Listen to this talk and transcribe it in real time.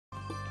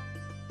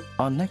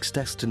Our next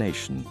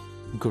destination,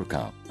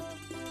 Gurgaon.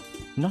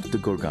 Not the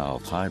Gurgaon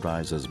of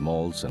high-rises,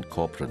 malls and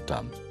corporate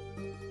dump,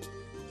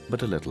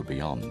 but a little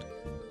beyond.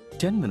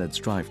 10 minutes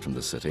drive from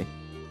the city,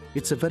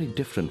 it's a very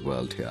different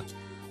world here.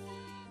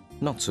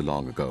 Not so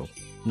long ago,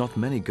 not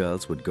many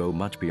girls would go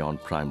much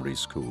beyond primary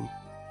school.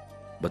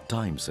 But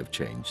times have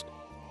changed,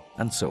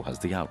 and so has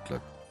the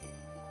outlook.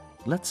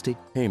 Let's take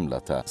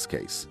Hemlata's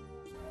case.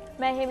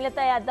 मैं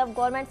Hemlata Yadav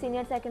government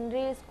senior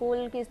secondary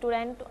school की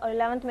student और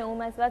 11th में हूँ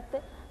मैं इस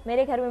वक्त।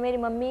 मेरे घर में मेरी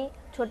मम्मी,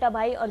 छोटा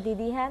भाई और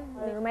दीदी हैं।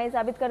 मैं ये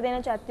साबित कर देना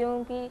चाहती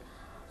हूँ कि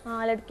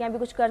हाँ, लड़कियाँ भी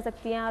कुछ कर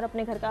सकती हैं और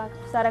अपने घर का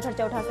सारा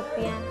खर्चा उठा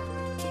सकती हैं।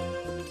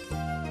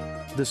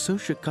 The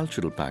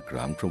socio-cultural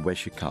background from where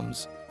she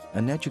comes,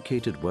 an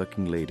educated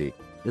working lady,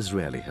 is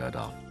rarely heard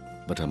of.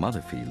 But her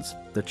mother feels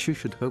that she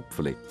should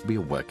hopefully be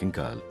a working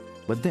girl.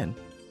 But then,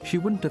 she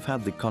wouldn't have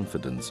had the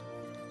confidence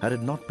had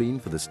it not been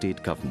for the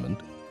state government,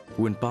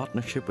 who in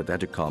partnership with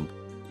Educomp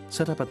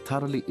set up a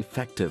thoroughly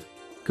effective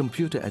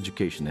computer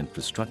education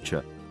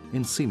infrastructure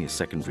in senior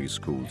secondary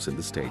schools in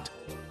the state.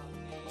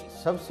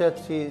 सबसे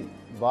अच्छी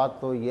बात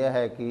तो यह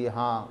है कि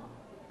यहाँ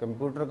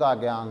computer का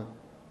ज्ञान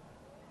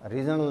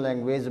रीजनल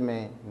लैंग्वेज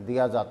में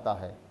दिया जाता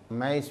है।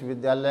 मैं इस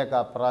विद्यालय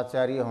का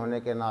प्राचार्य होने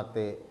के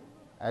नाते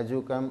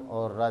एजुकम्प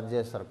और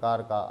राज्य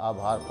सरकार का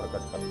आभार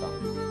प्रकट करता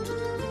हूँ।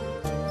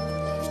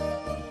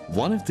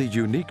 One of the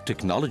unique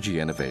technology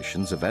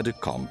innovations of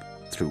Educomp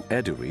through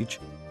Edureach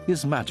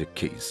is Magic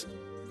Keys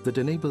that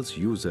enables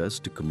users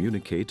to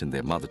communicate in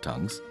their mother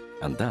tongues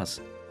and thus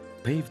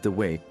pave the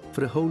way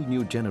for a whole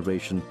new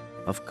generation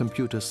of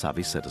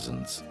computer-savvy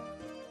citizens.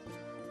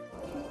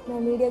 मैं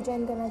media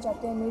join करना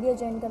चाहती हूँ। Media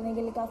join करने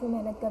के लिए काफ़ी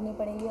मेहनत करनी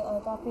पड़ेगी और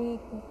काफ़ी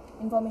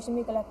इन्फॉर्मेशन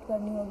भी कलेक्ट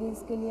करनी होगी।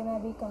 इसके लिए मैं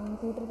अभी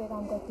कंप्यूटर पे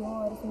काम करती हूँ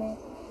और इसमें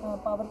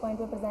पावर पॉइंट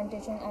पे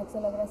प्रेजेंटेशन,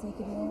 एक्सेल वगैरह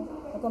सीख रही हूँ।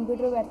 और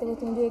कंप्यूटर पे बैठते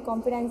हुए मुझे एक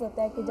कॉन्फिडेंस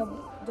होता है कि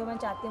जो मैं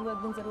चाहती हूँ वो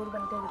एक दिन ज़रूर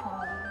बनकर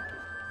दिखाऊंगी।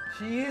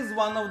 She is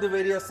one of the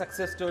various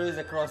success stories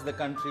across the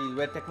country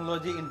where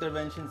technology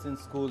interventions in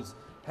schools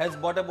has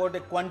brought about a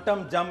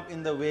quantum jump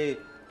in the way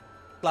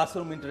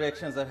classroom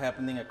interactions are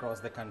happening across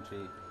the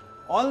country.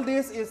 All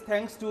this is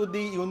thanks to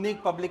the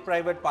unique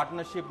public-private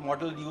partnership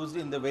model used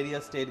in the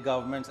various state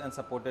governments and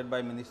supported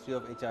by Ministry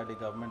of HRD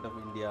Government of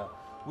India,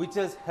 which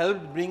has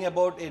helped bring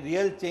about a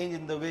real change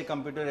in the way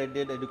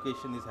computer-aided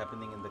education is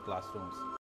happening in the classrooms.